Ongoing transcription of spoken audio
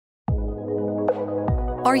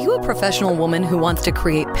Are you a professional woman who wants to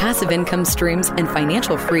create passive income streams and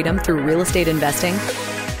financial freedom through real estate investing?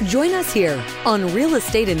 Join us here on Real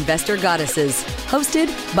Estate Investor Goddesses,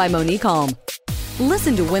 hosted by Monique Halm.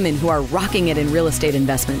 Listen to women who are rocking it in real estate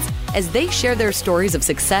investments as they share their stories of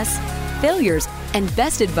success, failures, and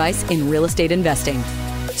best advice in real estate investing.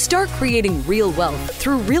 Start creating real wealth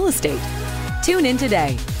through real estate. Tune in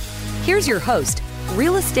today. Here's your host,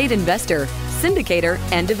 real estate investor, syndicator,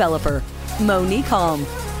 and developer, Monique Halm.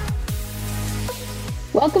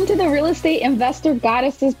 Welcome to the Real Estate Investor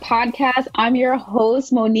Goddesses podcast. I'm your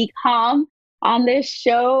host, Monique Halm. On this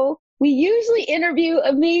show, we usually interview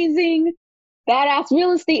amazing, badass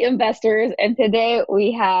real estate investors. And today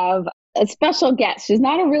we have a special guest. She's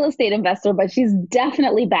not a real estate investor, but she's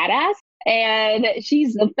definitely badass. And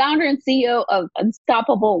she's the founder and CEO of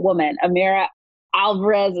Unstoppable Woman. Amira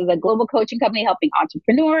Alvarez is a global coaching company helping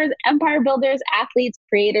entrepreneurs, empire builders, athletes,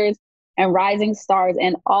 creators, and rising stars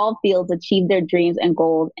in all fields achieve their dreams and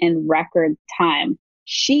goals in record time.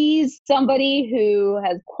 She's somebody who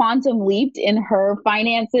has quantum leaped in her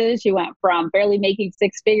finances. She went from barely making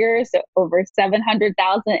six figures to over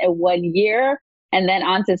 700,000 in 1 year, and then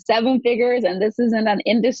on to seven figures. And this is in an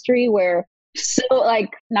industry where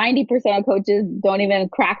 90% of coaches don't even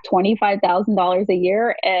crack $25,000 a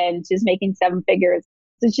year, and she's making seven figures.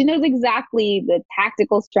 So she knows exactly the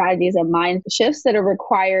tactical strategies and mind shifts that are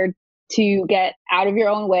required to get out of your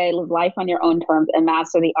own way, live life on your own terms, and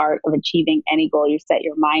master the art of achieving any goal you set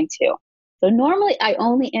your mind to. So normally I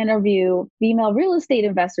only interview female real estate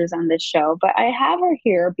investors on this show, but I have her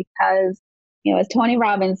here because, as Tony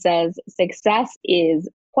Robbins says, success is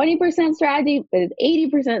 20% strategy, but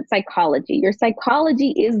it's 80% psychology. Your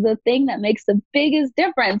psychology is the thing that makes the biggest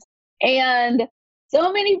difference. And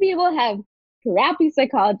so many people have crappy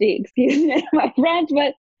psychology, excuse me, my French,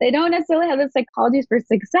 but they don't necessarily have the psychologies for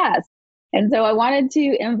success. And so I wanted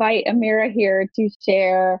to invite Amira here to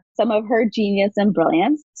share some of her genius and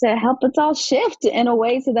brilliance to help us all shift in a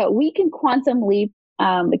way so that we can quantum leap,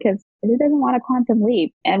 because who doesn't want a quantum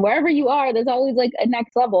leap? And wherever you are, there's always like a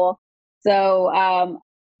next level. So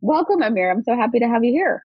welcome, Amira. I'm so happy to have you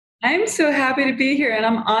here. I'm so happy to be here. And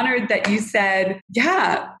I'm honored that you said,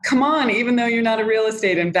 yeah, come on, even though you're not a real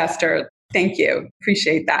estate investor. Thank you.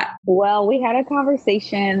 Appreciate that. Well, we had a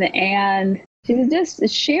conversation and she was just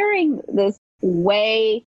sharing this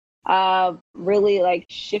way of really like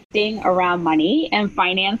shifting around money and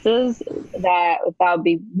finances that would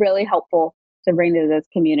be really helpful to bring to this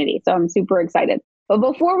community. So I'm super excited. But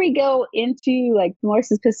before we go into like more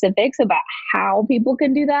specifics about how people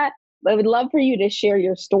can do that, I would love for you to share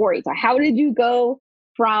your story. So how did you go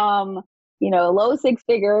from, low six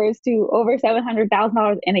figures to over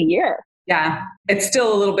 $700,000 in a year? Yeah, it's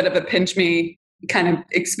still a little bit of a pinch me kind of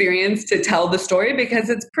experience to tell the story because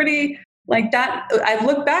it's pretty like that. I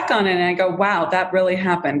look back on it and I go, wow, that really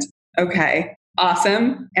happened. Okay,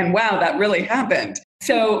 awesome. And wow, that really happened.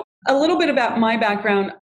 So a little bit about my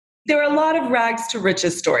background. There are a lot of rags to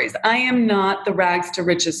riches stories. I am not the rags to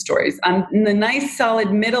riches stories. I'm in the nice,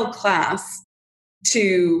 solid middle class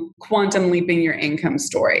to quantum leaping your income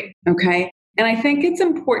story. Okay. And I think it's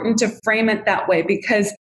important to frame it that way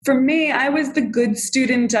because for me, I was the good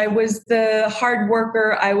student. I was the hard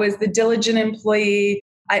worker. I was the diligent employee.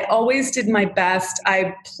 I always did my best.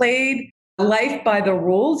 I played life by the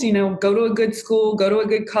rules, go to a good school, go to a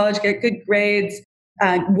good college, get good grades,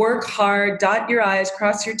 work hard, dot your I's,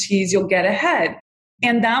 cross your T's, you'll get ahead.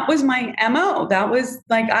 And that was my MO. That was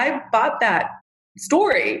like, I bought that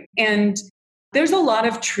story. And there's a lot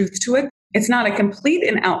of truth to it. It's not a complete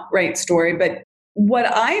and outright story, but what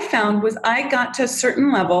I found was I got to a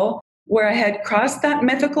certain level where I had crossed that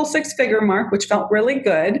mythical six-figure mark, which felt really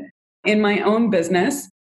good in my own business.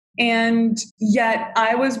 And yet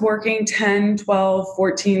I was working 10, 12,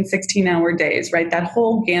 14, 16-hour days, right? That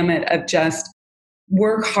whole gamut of just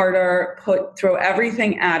work harder, throw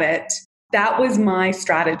everything at it. That was my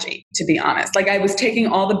strategy, to be honest. Like I was taking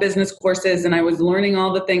all the business courses and I was learning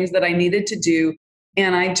all the things that I needed to do.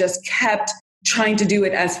 And I just kept trying to do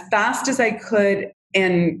it as fast as I could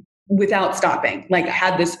and without stopping. Like I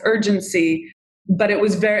had this urgency, but it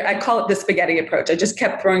was I call it the spaghetti approach. I just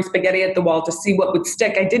kept throwing spaghetti at the wall to see what would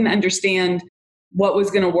stick. I didn't understand what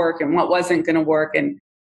was going to work and what wasn't going to work. And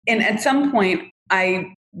at some point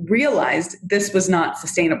I realized this was not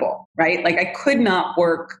sustainable, right? Like I could not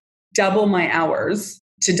work double my hours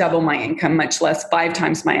to double my income, much less 5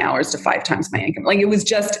 times my hours to 5 times my income. Like it was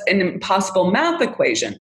just an impossible math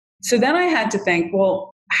equation. So then I had to think,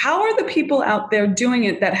 well, how are the people out there doing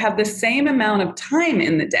it that have the same amount of time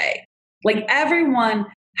in the day? Like everyone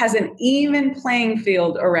has an even playing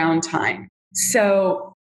field around time.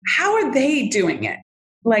 So how are they doing it?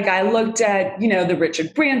 Like I looked at, the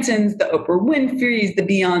Richard Bransons, the Oprah Winfreys, the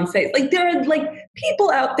Beyoncés. Like there are like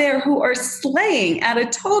people out there who are slaying at a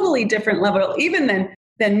totally different level, even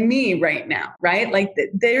than me right now, right? Like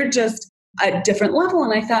they're just a different level.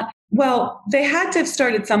 And I thought, well, they had to have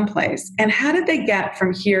started someplace. And how did they get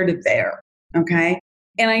from here to there? Okay.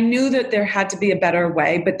 And I knew that there had to be a better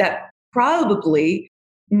way, but that probably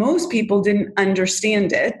most people didn't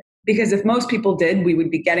understand it, because if most people did, we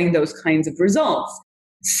would be getting those kinds of results.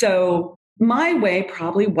 So my way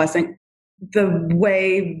probably wasn't the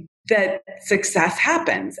way that success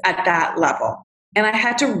happens at that level. And I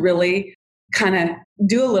had to really kind of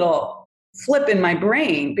do a little flip in my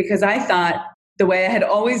brain, because I thought the way I had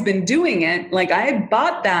always been doing it, like I had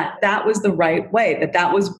bought that was the right way,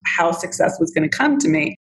 that was how success was going to come to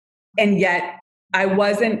me. And yet I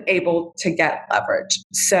wasn't able to get leverage.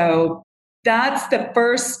 So that's the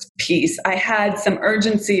first piece. I had some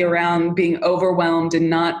urgency around being overwhelmed and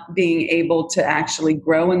not being able to actually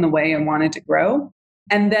grow in the way I wanted to grow.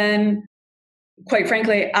 And then, quite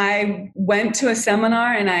frankly, I went to a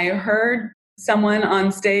seminar and I heard someone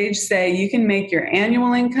on stage say, you can make your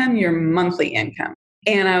annual income your monthly income.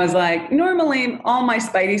 And I was like, normally all my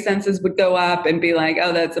spidey senses would go up and be like,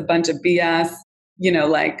 oh, that's a bunch of BS.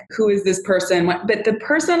 Like, who is this person? But the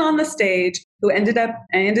person on the stage who I ended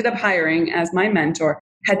up hiring as my mentor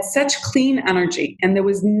had such clean energy, and there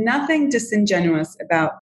was nothing disingenuous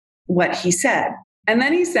about what he said. And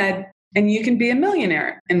then he said, and you can be a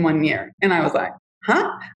millionaire in 1 year. And I was like,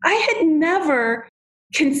 huh? I had never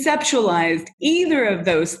conceptualized either of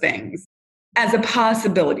those things as a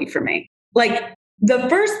possibility for me. Like, the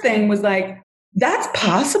first thing was like, that's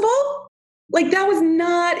possible? Like, that was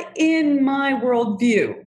not in my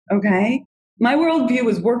worldview, okay? My worldview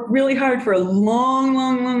was work really hard for a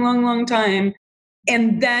long time,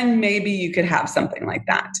 and then maybe you could have something like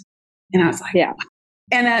that. And I was like, yeah.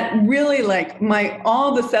 And that really, like,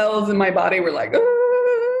 all the cells in my body were like,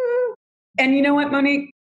 ah. And you know what,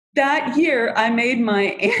 Monique? That year, I made my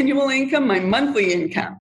annual income my monthly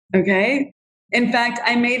income, okay? In fact,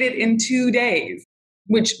 I made it in 2 days,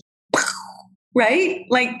 which, right?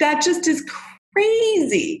 Like, that just is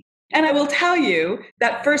crazy. And I will tell you,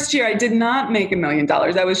 that first year, I did not make $1 million.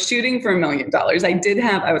 I was shooting for $1 million.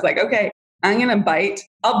 I was like, okay, I'm going to bite.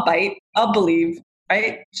 I'll believe,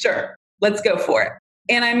 right? Sure. Let's go for it.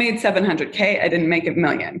 And I made $700K. I didn't make $1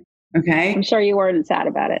 million. Okay. I'm sure you weren't sad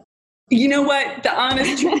about it. You know what? The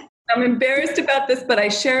honest truth, I'm embarrassed about this, but I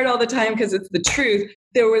share it all the time because it's the truth.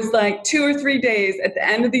 There was like 2 or 3 days at the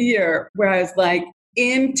end of the year where I was like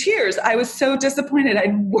in tears. I was so disappointed.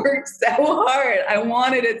 I'd worked so hard. I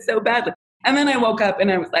wanted it so badly. And then I woke up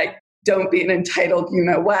and I was like, don't be an entitled, you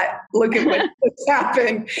know what? Look at what just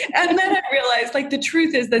happened. And then I realized, like, the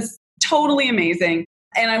truth is this totally amazing.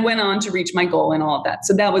 And I went on to reach my goal and all of that.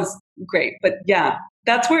 So that was great. But yeah,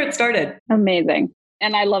 that's where it started. Amazing.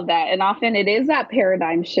 And I love that. And often it is that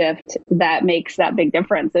paradigm shift that makes that big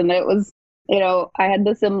difference. And it was, I had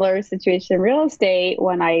the similar situation in real estate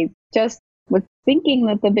when I just was thinking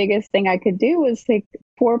that the biggest thing I could do was take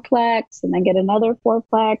 4-plex and then get another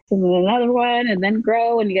 4-plex and then another one and then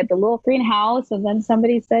grow, and you get the little green house. And then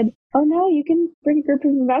somebody said, oh no, you can bring a group of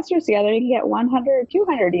investors together. You can get 100 or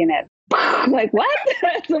 200 units. Like, what?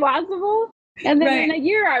 That's impossible. And then in a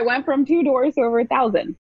year, I went from 2 doors to over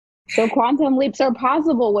 1,000. So quantum leaps are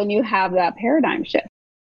possible when you have that paradigm shift.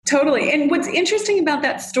 Totally. And what's interesting about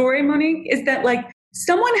that story, Monique, is that like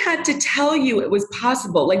someone had to tell you it was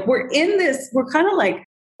possible. Like we're kind of like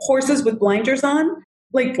horses with blinders on.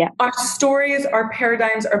 Like our stories, our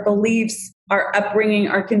paradigms, our beliefs, our upbringing,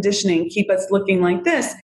 our conditioning keep us looking like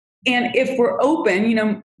this. And if we're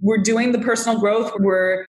open, we're doing the personal growth,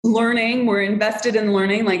 we're learning, we're invested in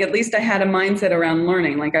learning. Like at least I had a mindset around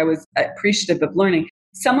learning. Like I was appreciative of learning.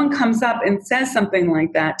 Someone comes up and says something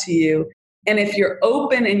like that to you. And if you're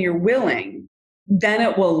open and you're willing, then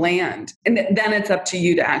it will land. And then it's up to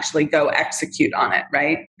you to actually go execute on it,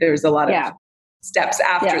 right? There's a lot of steps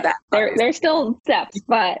after that. There's still steps,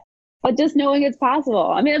 but just knowing it's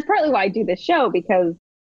possible. I mean, it's partly why I do this show, because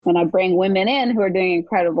when I bring women in who are doing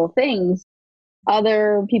incredible things,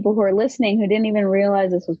 other people who are listening who didn't even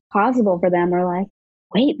realize this was possible for them are like,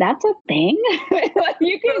 wait, that's a thing?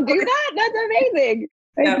 You can do that? That's amazing.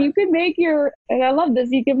 Like you can make and I love this,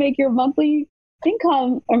 you can make your monthly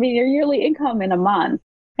income, your yearly income in a month.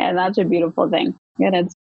 And that's a beautiful thing. And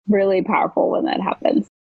it's really powerful when that happens.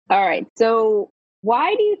 All right. So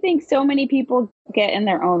why do you think so many people get in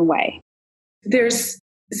their own way? There's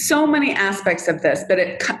so many aspects of this, but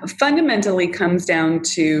it fundamentally comes down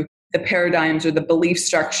to the paradigms or the belief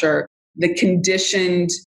structure, the conditioned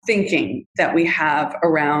thinking that we have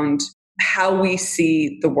around how we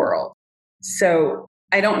see the world. So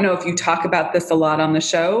I don't know if you talk about this a lot on the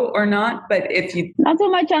show or not, but if you... Not so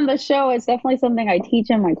much on the show. It's definitely something I teach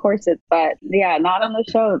in my courses, but yeah, not on the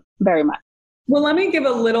show very much. Well, let me give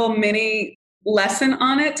a little mini lesson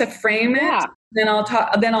on it to frame it. Then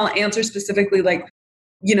I'll answer specifically, like,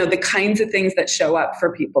 the kinds of things that show up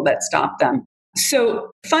for people that stop them.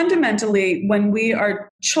 So fundamentally, when we are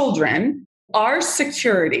children, our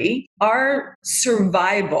security, our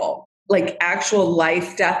survival, like actual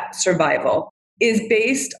life, death survival, is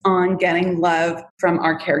based on getting love from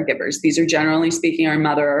our caregivers. These are generally speaking our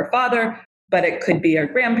mother or father, but it could be our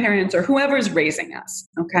grandparents or whoever's raising us,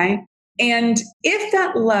 okay? And if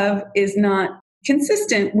that love is not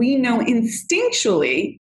consistent, we know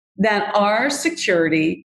instinctually that our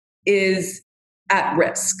security is at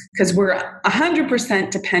risk because we're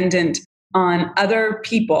 100% dependent on other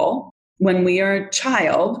people when we are a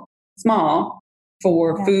child, small,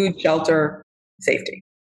 for food, shelter, safety.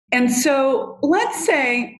 And so let's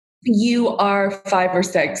say you are 5 or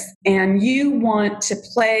 6 and you want to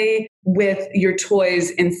play with your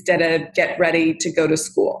toys instead of get ready to go to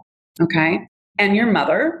school, okay? And your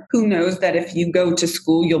mother, who knows that if you go to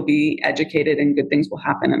school, you'll be educated and good things will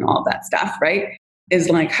happen and all of that stuff, right? Is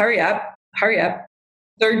like, hurry up, hurry up.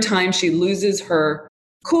 Third time she loses her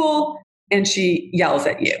cool and she yells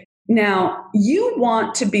at you. Now, you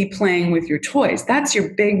want to be playing with your toys. That's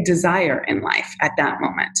your big desire in life at that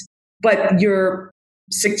moment. But your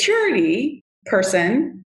security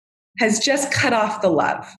person has just cut off the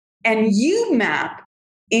love. And you map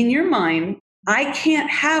in your mind, I can't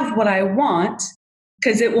have what I want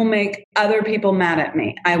because it will make other people mad at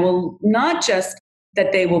me. I will not just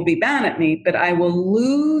that they will be mad at me, but I will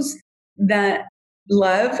lose that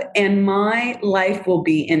love and my life will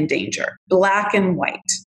be in danger. Black and white.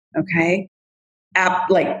 Okay.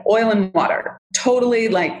 Like oil and water, totally,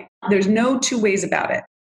 like there's no two ways about it.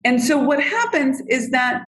 And so what happens is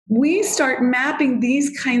that we start mapping these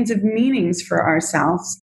kinds of meanings for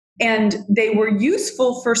ourselves. And they were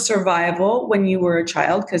useful for survival when you were a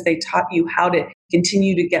child because they taught you how to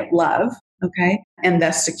continue to get love, okay, and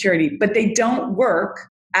thus security. But they don't work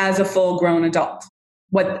as a full-grown adult.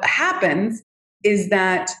 What happens is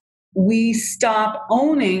that we stop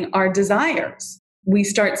owning our desires. We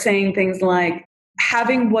start saying things like,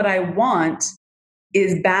 having what I want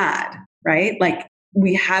is bad, right? Like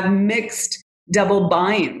we have mixed double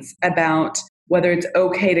binds about whether it's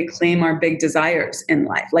okay to claim our big desires in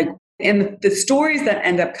life. Like, and the stories that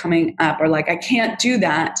end up coming up are like, I can't do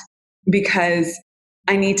that because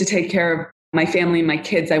I need to take care of my family and my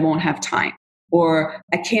kids. I won't have time. Or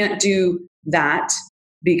I can't do that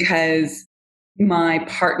because my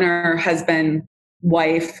partner, husband,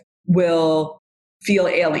 wife will feel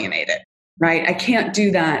alienated, right? I can't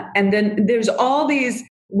do that. And then there's all these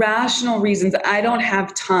rational reasons. I don't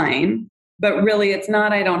have time, but really it's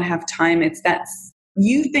not I don't have time. It's that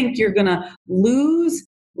you think you're going to lose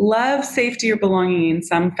love, safety, or belonging in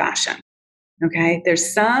some fashion, okay?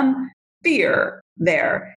 There's some fear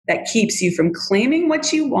there that keeps you from claiming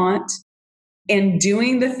what you want and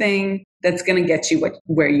doing the thing that's going to get you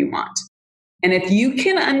where you want. And if you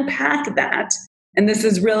can unpack that, and this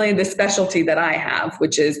is really the specialty that I have,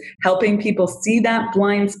 which is helping people see that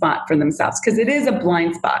blind spot for themselves, because it is a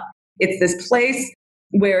blind spot. It's this place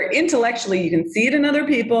where intellectually you can see it in other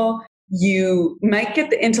people. You might get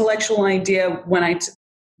the intellectual idea when I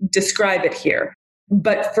describe it here.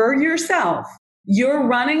 But for yourself, you're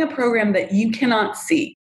running a program that you cannot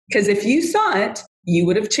see. Because if you saw it, you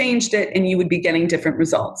would have changed it and you would be getting different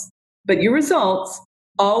results. But your results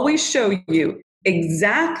always show you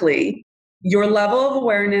exactly your level of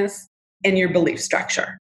awareness and your belief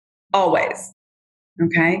structure. Always.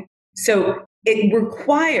 Okay? So it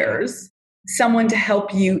requires someone to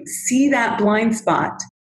help you see that blind spot.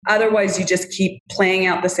 Otherwise, you just keep playing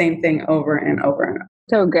out the same thing over and over and over.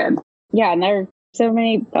 So good. Yeah. And there are so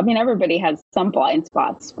many, everybody has some blind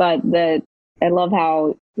spots, but I love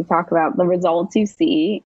how you talk about the results you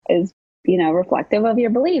see is, reflective of your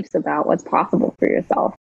beliefs about what's possible for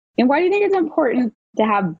yourself. And why do you think it's important to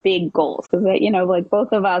have big goals? Because, like both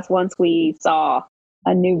of us, once we saw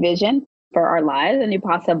a new vision for our lives, a new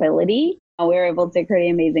possibility, we were able to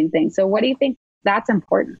create amazing things. So what do you think that's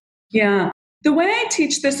important? Yeah. The way I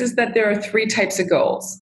teach this is that there are 3 types of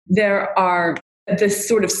goals. There are this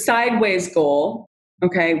sort of sideways goal,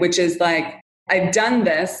 okay, which is like, I've done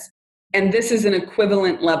this, and this is an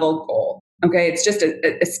equivalent level goal. Okay, it's just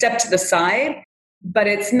a step to the side, but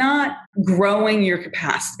it's not growing your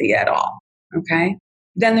capacity at all. Okay.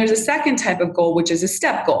 Then there's a second type of goal, which is a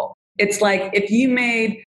step goal. It's like if you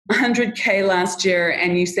made 100K last year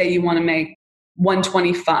and you say you want to make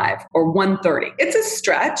 125 or 130. It's a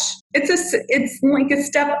stretch. It's like a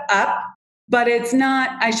step up, but it's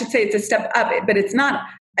not, I should say it's a step up, but it's not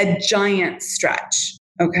a giant stretch.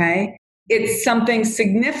 Okay. It's something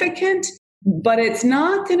significant, but it's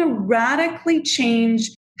not going to radically change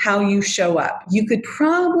how you show up. You could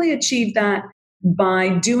probably achieve that by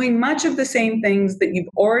doing much of the same things that you've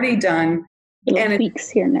already done. Little tweaks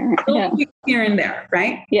here and there. Yeah. Here and there,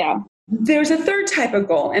 right? Yeah. There's a third type of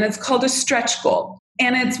goal, and it's called a stretch goal.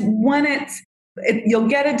 And it's when you'll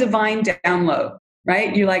get a divine download,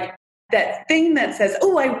 right? You're like, that thing that says,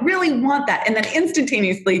 oh, I really want that. And then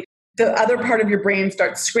instantaneously, the other part of your brain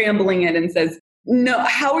starts scrambling it and says, no,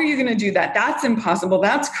 how are you going to do that? That's impossible.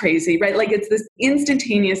 That's crazy, right? Like it's this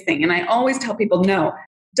instantaneous thing. And I always tell people, no,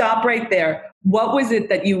 stop right there. What was it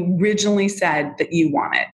that you originally said that you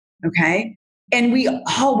wanted? Okay. And we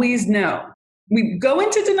always know. We go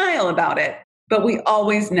into denial about it, but we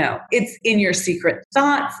always know. It's in your secret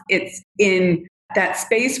thoughts. It's in that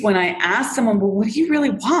space when I ask someone, well, what do you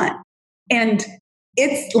really want? And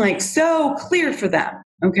it's like so clear for them.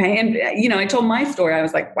 Okay. And, I told my story. I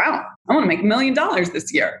was like, wow, I want to make $1 million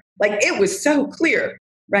this year. Like it was so clear,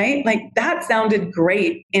 right? Like that sounded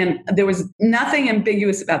great. And there was nothing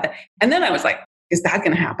ambiguous about that. And then I was like, is that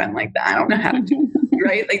going to happen? Like that? I don't know how to do it,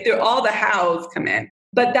 right? Like all the hows come in.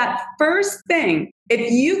 But that first thing,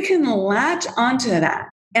 if you can latch onto that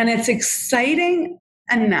and it's exciting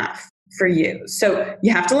enough for you. So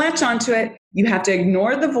you have to latch onto it. You have to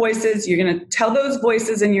ignore the voices. You're going to tell those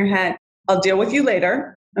voices in your head, I'll deal with you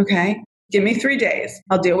later. Okay. Give me 3 days.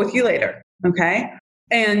 I'll deal with you later. Okay.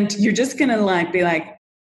 And you're just going to be like,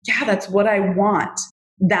 yeah, that's what I want.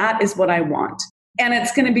 That is what I want. And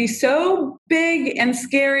it's going to be so big and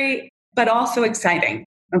scary, but also exciting.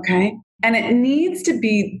 Okay. And it needs to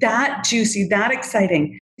be that juicy, that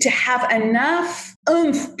exciting to have enough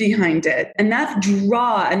oomph behind it, enough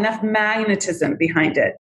draw, enough magnetism behind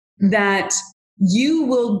it that you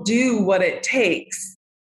will do what it takes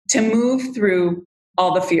to move through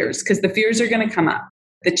all the fears, because the fears are going to come up.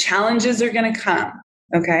 The challenges are going to come.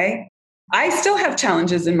 Okay. I still have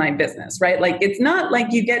challenges in my business, right? Like it's not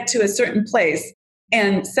like you get to a certain place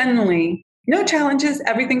and suddenly no challenges,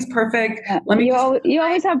 everything's perfect. You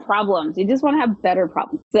always have problems. You just want to have better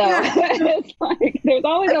problems. So it's like there's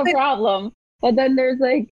always a problem, but then there's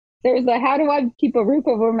a how do I keep a roof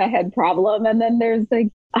over my head problem, and then there's like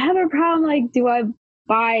I have a problem. Like, do I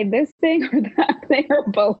buy this thing or that thing or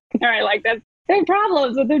both? All right, like that's they're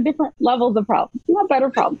problems, but they're different levels of problems. You want better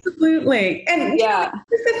problems. Absolutely. And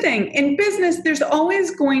here's the thing. In business, there's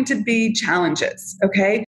always going to be challenges,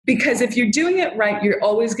 okay? Because if you're doing it right, you're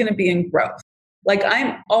always going to be in growth. Like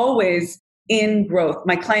I'm always in growth.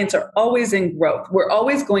 My clients are always in growth. We're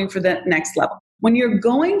always going for that next level. When you're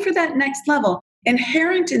going for that next level,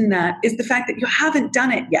 inherent in that is the fact that you haven't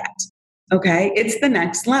done it yet, okay? It's the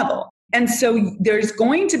next level. And so there's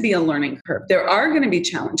going to be a learning curve. There are going to be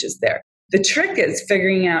challenges there. The trick is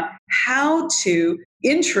figuring out how to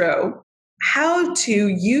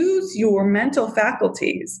use your mental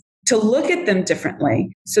faculties to look at them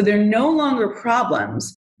differently. So they're no longer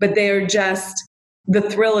problems, but they are just the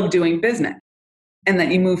thrill of doing business. And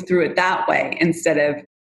that you move through it that way instead of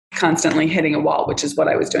constantly hitting a wall, which is what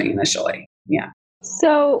I was doing initially. Yeah.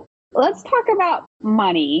 So let's talk about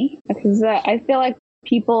money, because I feel like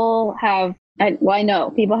people have, I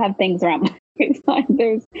know people have things around money.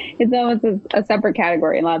 It's almost a separate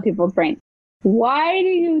category in a lot of people's brains. Why do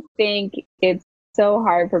you think it's so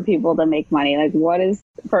hard for people to make money? Like what is,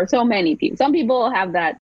 for so many people, some people have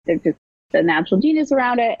that, there's just the natural genius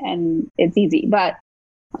around it and it's easy, but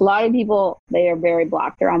a lot of people, they are very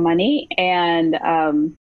blocked around money. And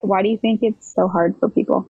why do you think it's so hard for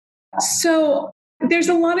people? So there's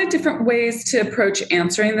a lot of different ways to approach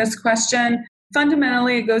answering this question.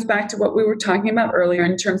 Fundamentally, it goes back to what we were talking about earlier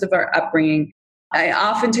in terms of our upbringing. I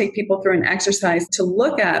often take people through an exercise to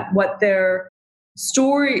look at what their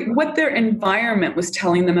story, what their environment was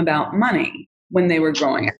telling them about money when they were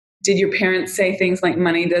growing up. Did your parents say things like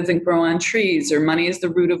money doesn't grow on trees, or money is the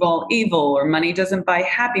root of all evil, or money doesn't buy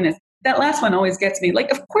happiness? That last one always gets me.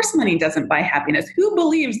 Like, of course money doesn't buy happiness. Who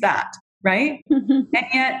believes that, right? And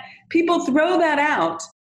yet people throw that out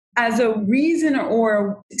as a reason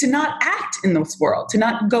or to not act in this world, to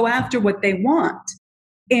not go after what they want.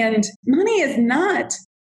 And money is not,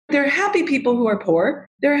 there are happy people who are poor.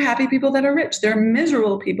 There are happy people that are rich. There are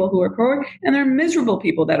miserable people who are poor, and there are miserable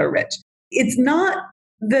people that are rich. It's not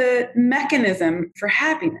the mechanism for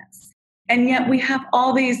happiness. And yet we have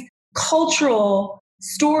all these cultural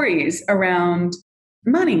stories around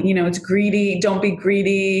money. You know, it's greedy, don't be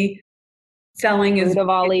greedy. Selling is root of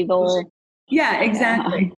all evil. Yeah,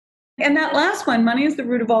 exactly. And that last one, money is the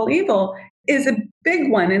root of all evil, is a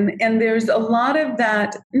big one. And there's a lot of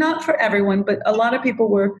that, not for everyone, but a lot of people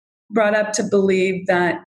were brought up to believe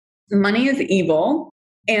that money is evil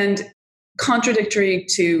and contradictory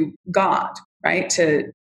to God, right?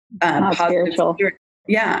 To positive spirit.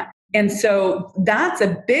 Yeah. And so that's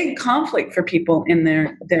a big conflict for people in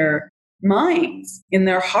their minds, in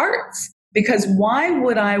their hearts, because why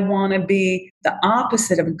would I want to be the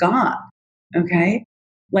opposite of God? Okay.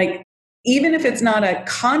 Like, even if it's not a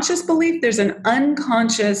conscious belief, there's an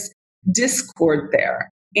unconscious discord there.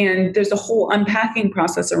 And there's a whole unpacking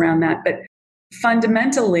process around that. But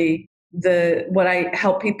fundamentally, what I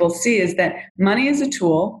help people see is that money is a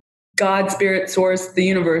tool. God, spirit, source, the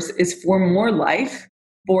universe is for more life,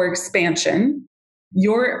 for expansion.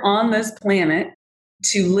 You're on this planet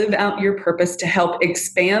to live out your purpose, to help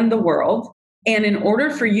expand the world. And in order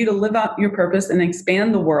for you to live out your purpose and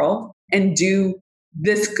expand the world and do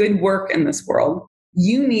this good work in this world,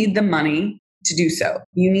 you need the money to do so.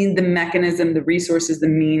 You need the mechanism, the resources, the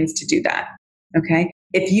means to do that. Okay.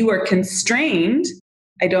 If you are constrained,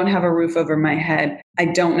 I don't have a roof over my head. I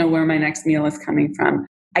don't know where my next meal is coming from.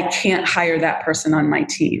 I can't hire that person on my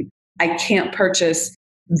team. I can't purchase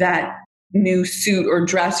that new suit or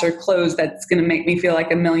dress or clothes that's going to make me feel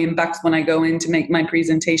like $1 million when I go in to make my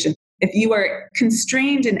presentation. If you are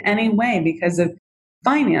constrained in any way because of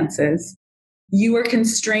finances, you are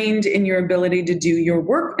constrained in your ability to do your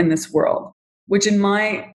work in this world, which in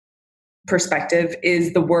my perspective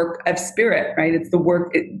is the work of spirit, right? It's the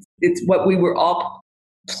work, it's what we were all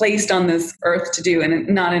placed on this earth to do. And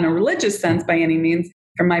not in a religious sense by any means,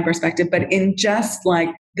 from my perspective, but in just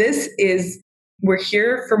like, we're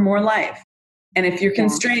here for more life. And if you're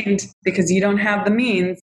constrained because you don't have the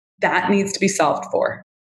means, that needs to be solved for.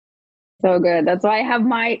 So good. That's why I have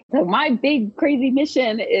my big crazy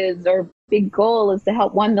mission or big goal is to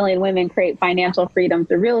help 1 million women create financial freedom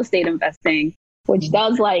through real estate investing, which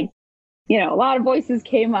does a lot of voices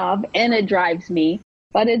came up and it drives me,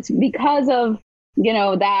 but it's because of,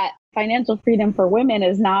 that financial freedom for women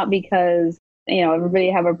is not because, everybody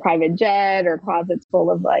have a private jet or closets full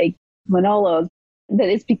of like Manolos, but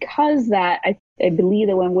it's because that I believe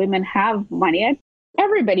that when women have money,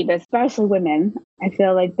 everybody, but especially women, I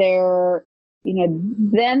feel like then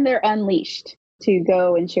they're unleashed to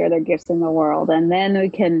go and share their gifts in the world. And then we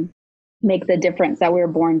can make the difference that we were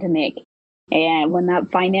born to make. And when that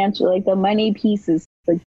financial, the money piece is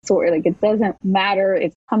it doesn't matter.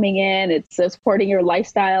 It's coming in, it's supporting your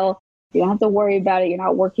lifestyle. You don't have to worry about it. You're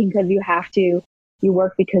not working because you have to. You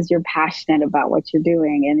work because you're passionate about what you're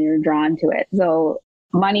doing and you're drawn to it. So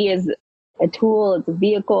money is a tool. It's a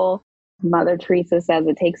vehicle. Mother Teresa says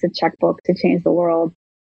it takes a checkbook to change the world.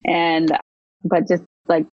 But just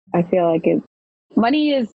like, I feel like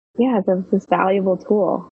money is, it's this valuable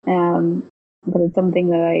tool. But it's something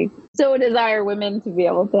that I so desire women to be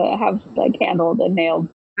able to have handled and nailed.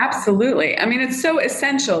 Absolutely. I mean, it's so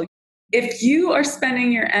essential. If you are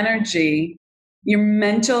spending your energy, your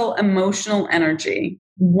mental, emotional energy,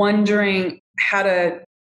 wondering how to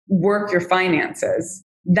work your finances,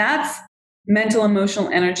 that's mental, emotional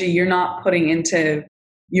energy you're not putting into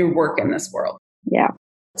your work in this world. Yeah.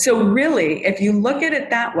 So really, if you look at it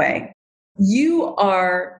that way, you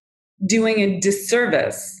are doing a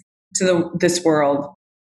disservice to this world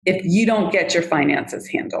if you don't get your finances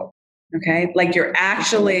handled. Okay. Like you're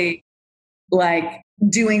actually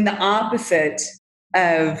doing the opposite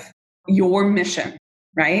of your mission,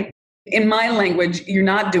 right? In my language, you're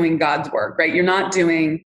not doing God's work, right? You're not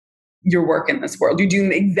doing your work in this world. You're doing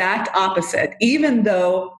the exact opposite, even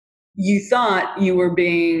though you thought you were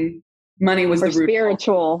money was the root.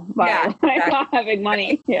 Spiritual by not having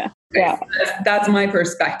money. Yeah. Yeah. That's my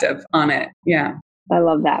perspective on it. Yeah. I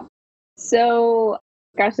love that. So,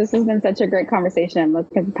 gosh, this has been such a great conversation.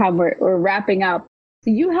 We're wrapping up. So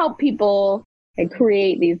you help people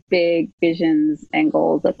create these big visions and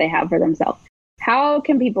goals that they have for themselves. How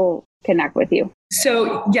can people connect with you?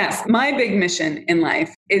 So, yes, my big mission in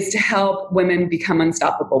life is to help women become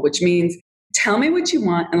unstoppable, which means tell me what you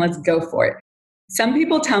want and let's go for it. Some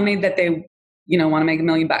people tell me that they, want to make $1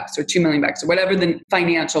 million or $2 million or whatever the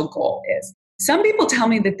financial goal is. Some people tell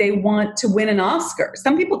me that they want to win an Oscar.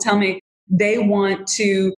 Some people tell me they want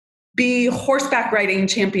to be horseback riding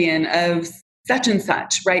champion of such and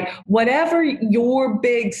such, right? Whatever your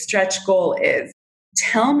big stretch goal is,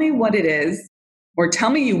 tell me what it is, or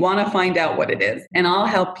tell me you want to find out what it is, and I'll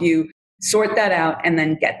help you sort that out and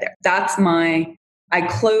then get there. I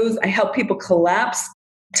help people collapse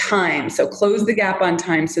time. So close the gap on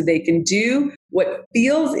time so they can do what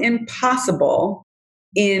feels impossible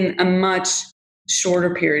in a much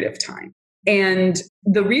shorter period of time. And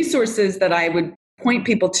the resources that I would point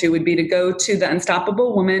people to would be to go to the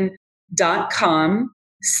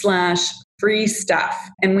unstoppablewoman.com/free stuff.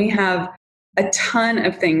 And we have a ton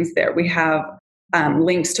of things there. We have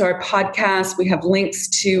links to our podcast. We have links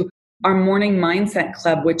to our Morning Mindset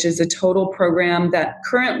Club, which is a total program that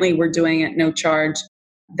currently we're doing at no charge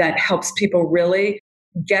that helps people really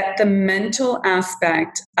get the mental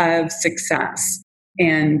aspect of success.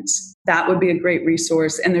 And that would be a great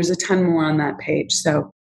resource. And there's a ton more on that page. So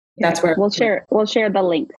that's where we'll share the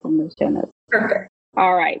links in the show notes. Perfect.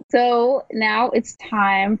 All right. So now it's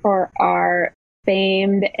time for our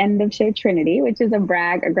famed end of show trinity, which is a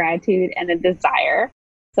brag, a gratitude, and a desire.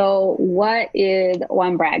 So what is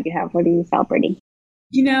one brag you have? What are you celebrating?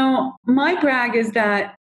 My brag is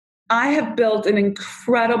that I have built an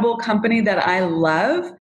incredible company that I love,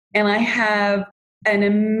 and I have an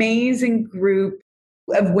amazing group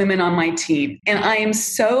of women on my team. And I am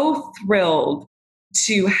so thrilled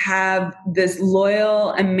to have this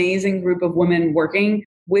loyal, amazing group of women working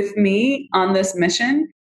with me on this mission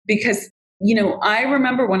because I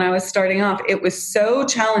remember when I was starting off, it was so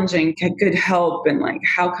challenging to get good help and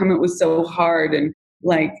how come it was so hard? And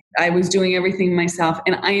I was doing everything myself.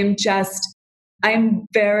 And I'm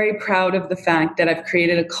very proud of the fact that I've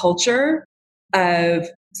created a culture of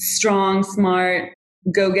strong, smart,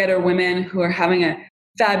 go-getter women who are having a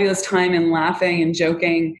fabulous time and laughing and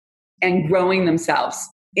joking and growing themselves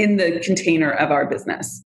in the container of our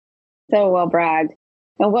business. So well bragged.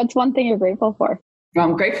 And what's one thing you're grateful for? Well,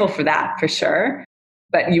 I'm grateful for that for sure.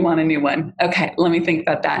 But you want a new one. Okay, let me think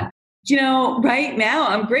about that. Right now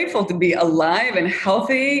I'm grateful to be alive and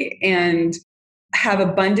healthy and have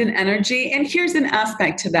abundant energy. And here's an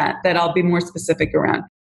aspect to that I'll be more specific around.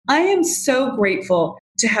 I am so grateful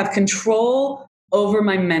to have control over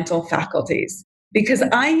my mental faculties because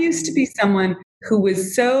I used to be someone who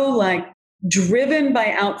was so driven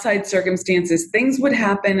by outside circumstances. Things would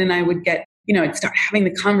happen and I would get I'd start having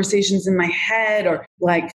the conversations in my head or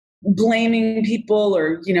blaming people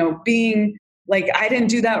or, being I didn't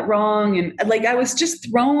do that wrong. And I was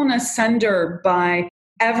just thrown asunder by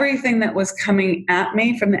everything that was coming at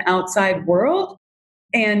me from the outside world.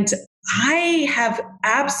 And I have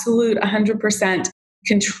absolute 100%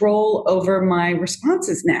 control over my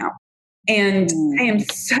responses now. And I am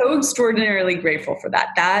so extraordinarily grateful for that.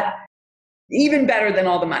 That even better than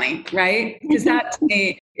all the money, right? Because that to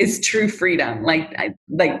me is true freedom.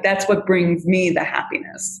 That's what brings me the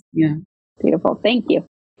happiness. Yeah. Beautiful. Thank you.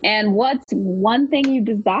 And what's one thing you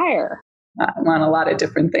desire? I want a lot of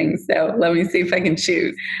different things. So let me see if I can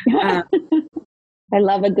choose. I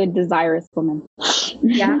love a good desirous woman.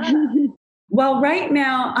 Yeah. Well, right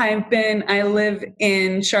now I live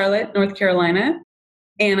in Charlotte, North Carolina,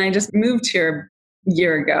 and I just moved here a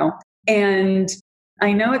year ago. And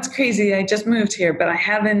I know it's crazy. I just moved here, but I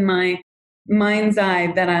have in my mind's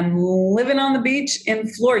eye that I'm living on the beach in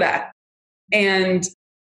Florida. And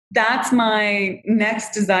that's my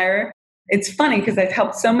next desire. It's funny because I've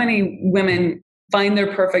helped so many women find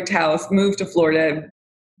their perfect house, move to Florida,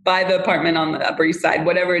 buy the apartment on the Upper East Side,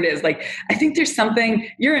 whatever it is. I think there's something,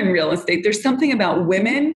 you're in real estate, there's something about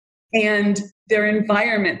women and their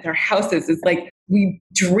environment, their houses. It's we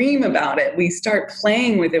dream about it. We start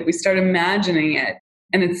playing with it. We start imagining it.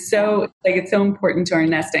 And it's so important to our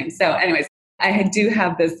nesting. So anyways, I do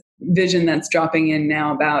have this vision that's dropping in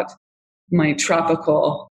now about my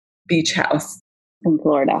tropical beach house in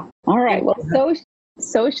Florida. All right. Well,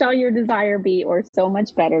 so shall your desire be, or so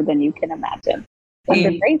much better than you can imagine. In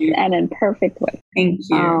the great and in perfect way. Thank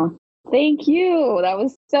you. Thank you. That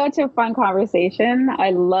was such a fun conversation. I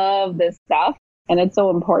love this stuff and it's so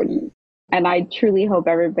important. And I truly hope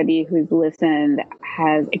everybody who's listened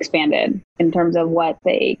has expanded in terms of what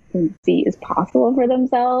they can see is possible for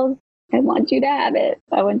themselves. I want you to have it.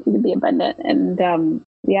 I want you to be abundant. And I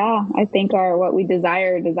think what we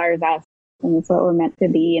desires us. And it's what we're meant to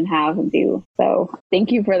be and have and do. So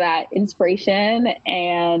thank you for that inspiration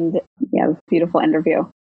and beautiful interview.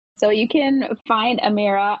 So you can find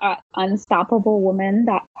Amira at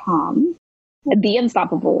unstoppablewoman.com.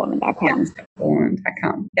 TheUnstoppableWoman.com.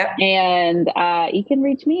 TheUnstoppableWoman.com. Yep. And you can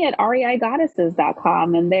reach me at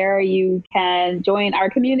reigoddesses.com. And there you can join our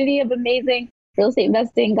community of amazing real estate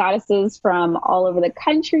investing goddesses from all over the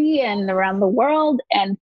country and around the world.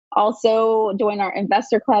 And also join our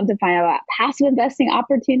investor club to find out about passive investing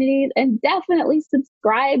opportunities. And definitely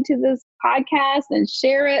subscribe to this podcast and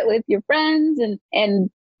share it with your friends and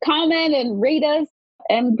comment and rate us.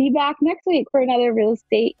 And be back next week for another Real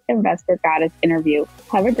Estate Investor Goddess interview.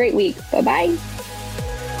 Have a great week. Bye-bye.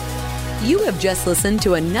 You have just listened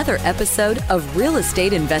to another episode of Real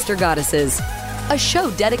Estate Investor Goddesses, a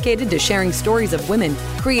show dedicated to sharing stories of women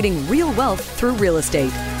creating real wealth through real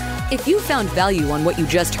estate. If you found value on what you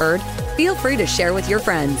just heard, feel free to share with your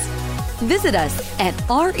friends. Visit us at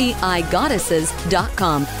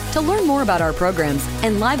reigoddesses.com to learn more about our programs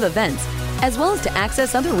and live events, as well as to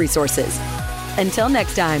access other resources. Until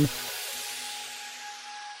next time.